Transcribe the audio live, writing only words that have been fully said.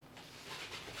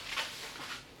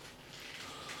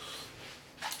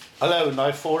Hello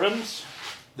Knife Forums,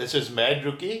 this is Mad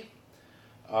Rookie.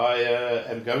 I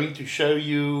am going to show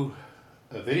you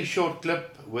a very short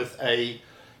clip with a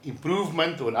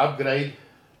improvement or an upgrade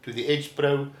to the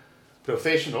Edgepro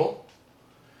Professional,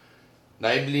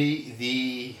 namely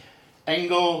the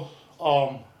angle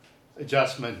arm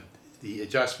adjustment, the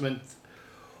adjustment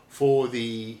for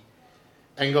the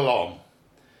angle arm.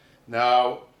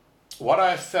 Now what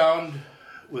I found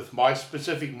with my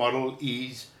specific model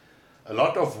is a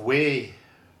lot of wear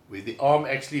where the arm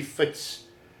actually fits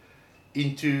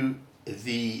into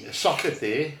the socket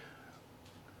there.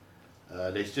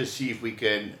 Let's just see if we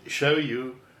can show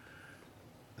you.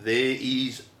 There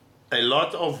is a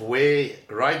lot of wear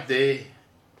right there,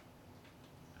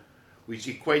 which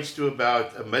equates to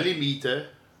about 1 millimeter.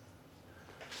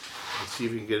 Let's see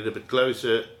if we can get it a bit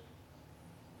closer.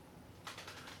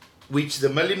 Which the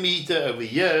millimeter over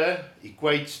here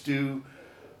equates to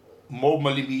more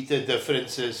millimeter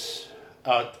differences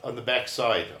out on the back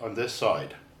side, on this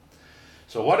side.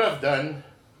 So what I've done,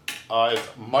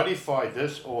 I've modified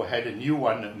this or had a new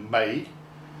one made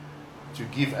to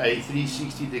give a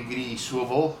 360-degree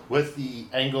swivel with the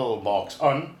angle marks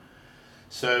on.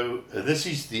 So this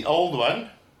is the old one,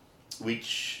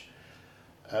 which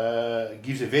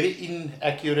gives a very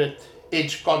inaccurate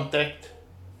edge contact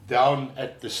down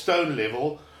at the stone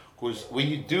level, because when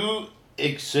you do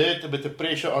exert a bit of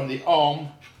pressure on the arm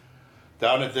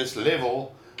down at this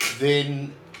level,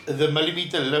 then the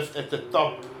millimeter lift at the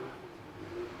top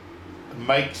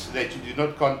makes that you do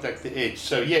not contact the edge.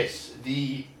 So yes,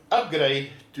 the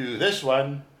upgrade to this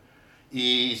one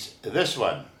is this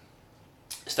one.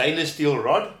 Stainless steel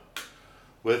rod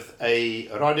with a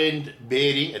rod end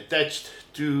bearing attached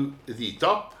to the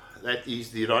top. That is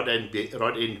the rod end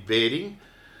bearing.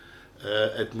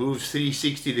 It moves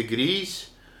 360 degrees.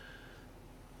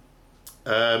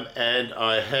 And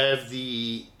I have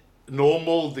the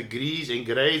normal degrees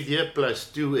engraved here plus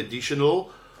 2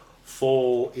 additional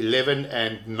for 11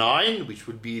 and 9, which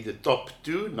would be the top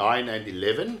 2, 9 and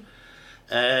 11.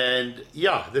 And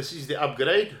yeah, this is the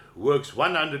upgrade. Works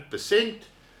 100%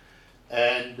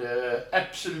 and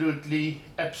absolutely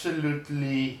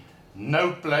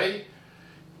no play.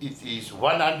 It is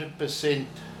 100%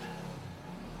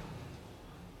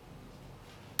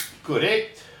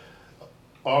 correct.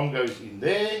 Arm goes in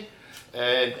there,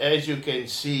 and as you can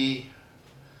see,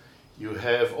 you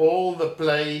have all the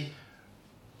play.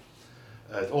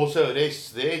 It also rests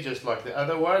there just like the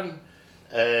other one,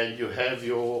 and you have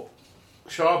your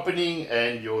sharpening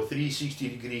and your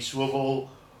 360-degree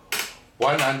swivel,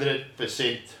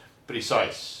 100%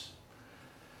 precise.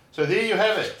 So there you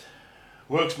have it.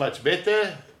 Works much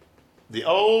better, the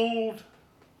old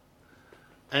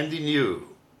and the new,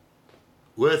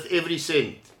 worth every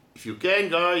cent. If you can,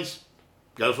 guys,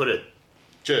 go for it.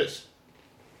 Cheers.